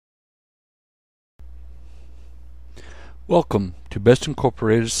Welcome to Best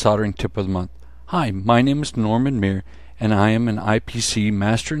Incorporated Soldering Tip of the Month. Hi, my name is Norman Meir and I am an IPC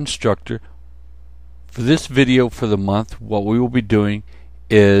Master Instructor. For this video for the month, what we will be doing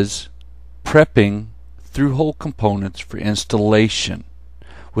is prepping through-hole components for installation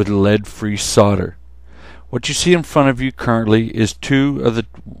with lead-free solder. What you see in front of you currently is two of the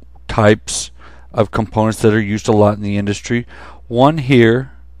types of components that are used a lot in the industry. One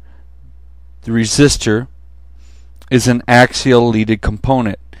here, the resistor, is an axial leaded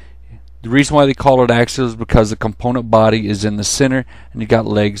component. The reason why they call it axial is because the component body is in the center and you got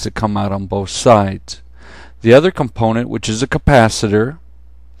legs that come out on both sides. The other component, which is a capacitor,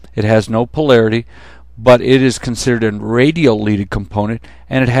 it has no polarity, but it is considered a radial leaded component,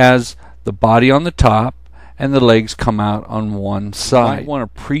 and it has the body on the top and the legs come out on one side. You might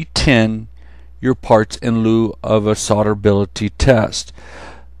want to pre-tin your parts in lieu of a solderability test.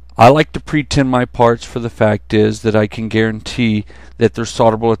 I like to pre-tin my parts for the fact is that I can guarantee that they're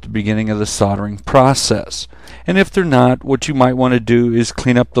solderable at the beginning of the soldering process. And if they're not, what you might want to do is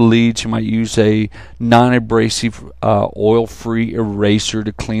clean up the leads. You might use a non-abrasive oil-free eraser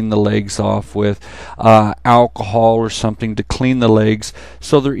to clean the legs off with, alcohol or something to clean the legs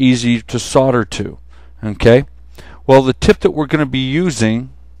so they're easy to solder to. Okay? Well, the tip that we're going to be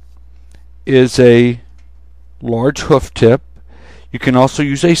using is a large hoof tip. You can also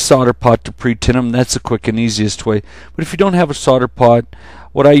use a solder pot to pre-tin them. That's the quick and easiest way. But if you don't have a solder pot,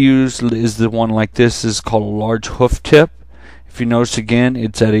 what I use is the one like this. Is called a large hoof tip. If you notice again,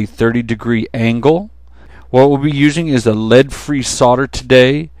 it's at a 30-degree angle. What we'll be using is a lead-free solder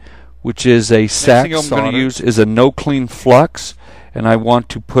today, which is a sack solder. Next thing I'm going to use is a no-clean flux, and I want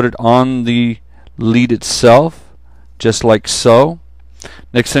to put it on the lead itself, just like so.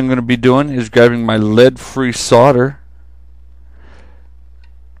 Next thing I'm going to be doing is grabbing my lead-free solder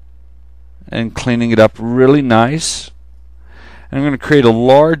and cleaning it up really nice. And I'm going to create a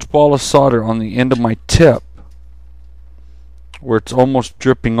large ball of solder on the end of my tip where it's almost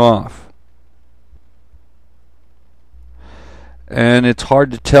dripping off. And it's hard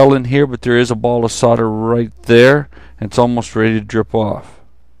to tell in here, but there is a ball of solder right there, and it's almost ready to drip off.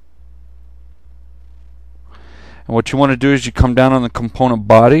 And what you want to do is you come down on the component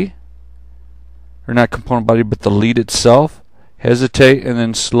body, or not component body, but the lead itself. Hesitate and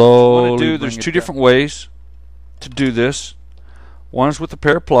then slowly. There's two different ways to do this. One is with a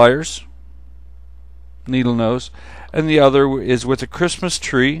pair of pliers, needle nose, and the other is with a Christmas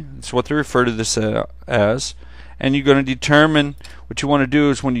tree. That's what they refer to this as. And you're going to determine what you want to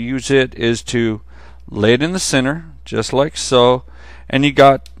do is when you use it is to lay it in the center, just like so, and you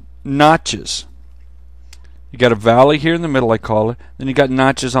got notches. You got a valley here in the middle, I call it. Then you got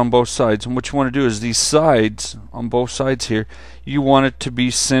notches on both sides. And what you want to do is these sides, on both sides here, you want it to be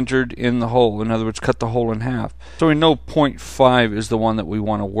centered in the hole. In other words, cut the hole in half. So we know 0.5 is the one that we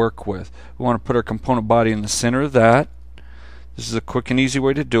want to work with. We want to put our component body in the center of that. This is a quick and easy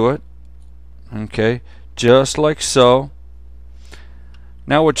way to do it. Okay, just like so.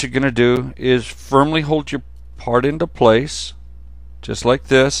 Now what you're going to do is firmly hold your part into place, just like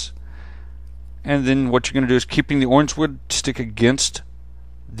this. And then what you're going to do is keeping the orange wood stick against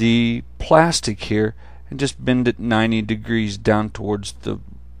the plastic here and just bend it 90 degrees down towards the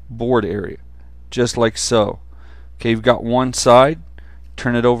board area, just like so. Okay, you've got one side,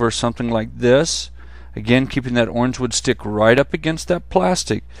 turn it over something like this. Again, keeping that orange wood stick right up against that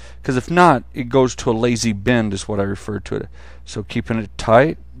plastic, because if not, it goes to a lazy bend is what I refer to it. So keeping it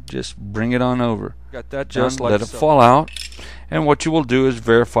tight, just bring it on over. Got that just done, let it fall out. And what you will do is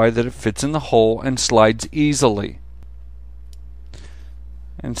verify that it fits in the hole and slides easily.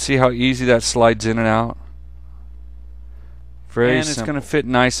 And see how easy that slides in and out? Very simple. It's going to fit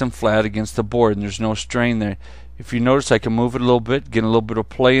nice and flat against the board, and there's no strain there. If you notice, I can move it a little bit, get a little bit of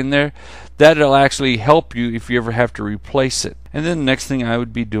play in there. That'll actually help you if you ever have to replace it. And then the next thing I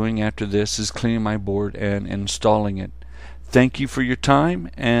would be doing after this is cleaning my board and installing it. Thank you for your time,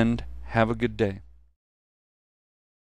 and have a good day.